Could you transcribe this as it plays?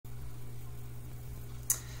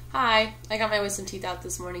Hi, I got my wisdom teeth out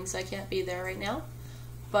this morning, so I can't be there right now,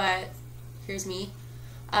 but here's me.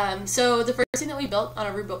 So the first thing that we built on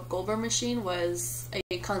a Rube Goldberg machine was a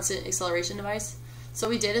constant acceleration device. So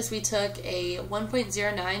what we did is we took a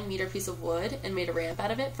 1.09 meter piece of wood and made a ramp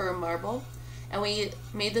out of it for a marble, and we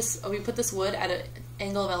put this wood at an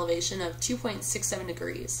angle of elevation of 2.67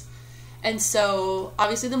 degrees. And so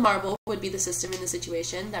obviously the marble would be the system in the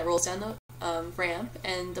situation that rolls down the ramp,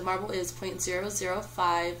 and the marble is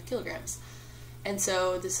 0.005 kilograms. And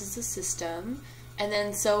so this is the system. And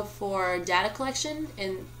then so for data collection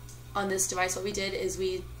on this device, what we did is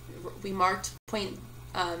we marked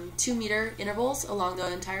 0.2 meter intervals along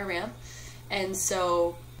the entire ramp. And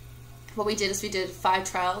so what we did is we did 5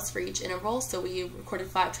 trials for each interval. So we recorded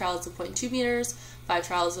 5 trials of 0.2 meters, 5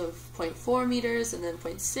 trials of 0.4 meters, and then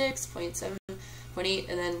 0.6, 0.7, 0.8,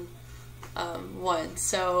 and then 1.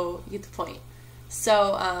 So you get the point.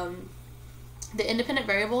 So the independent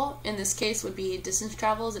variable in this case would be distance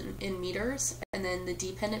traveled in meters, and then the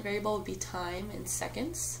dependent variable would be time in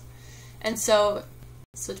seconds. And so,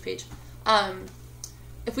 switch page.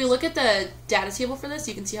 If we look at the data table for this,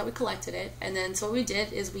 you can see how we collected it. And then so what we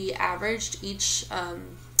did is we averaged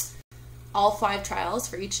all 5 trials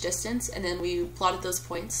for each distance, and then we plotted those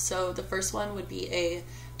points. So the first one would be a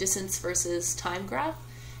distance versus time graph.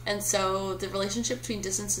 And so the relationship between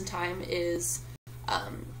distance and time is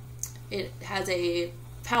it has a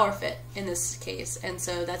power fit in this case, and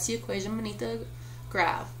so that's the equation beneath the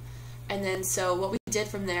graph. And then so what we did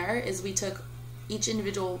from there is we took each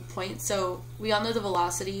individual point. So we all know the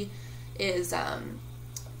velocity is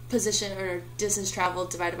position or distance traveled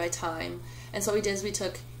divided by time, and so what we did is we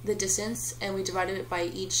took the distance and we divided it by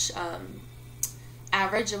each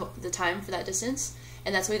average of the time for that distance,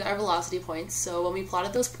 and that's where we got our velocity points. So when we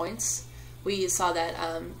plotted those points, we saw that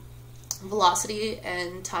velocity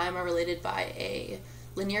and time are related by a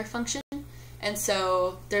linear function, and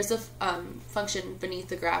so there's a function beneath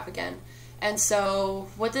the graph again. And so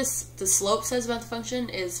what the slope says about the function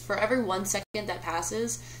is for every 1 second that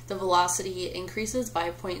passes, the velocity increases by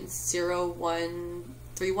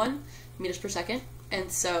 0.0131 meters per second.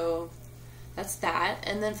 And so that's that.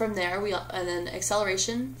 And then from there, and then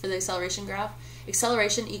acceleration, for the acceleration graph,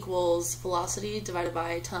 acceleration equals velocity divided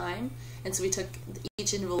by time. And so we took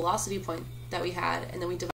each individual velocity point that we had, and then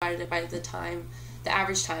we divided it by the time, the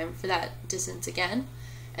average time for that distance again.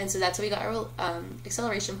 And so that's how we got our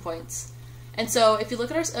acceleration points. And so if you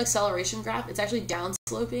look at our acceleration graph, it's actually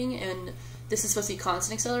downsloping, and this is supposed to be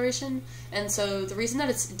constant acceleration. And so the reason that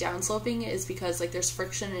it's downsloping is because there's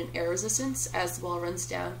friction and air resistance as the ball runs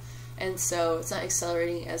down, and so it's not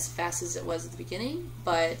accelerating as fast as it was at the beginning,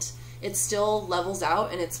 but it still levels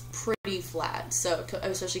out and it's pretty flat, so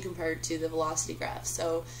especially compared to the velocity graph.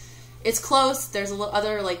 So it's close. There's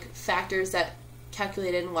other factors that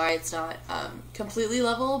calculate in why it's not completely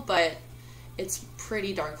level, but it's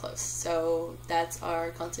pretty darn close. So that's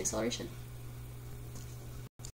our constant acceleration.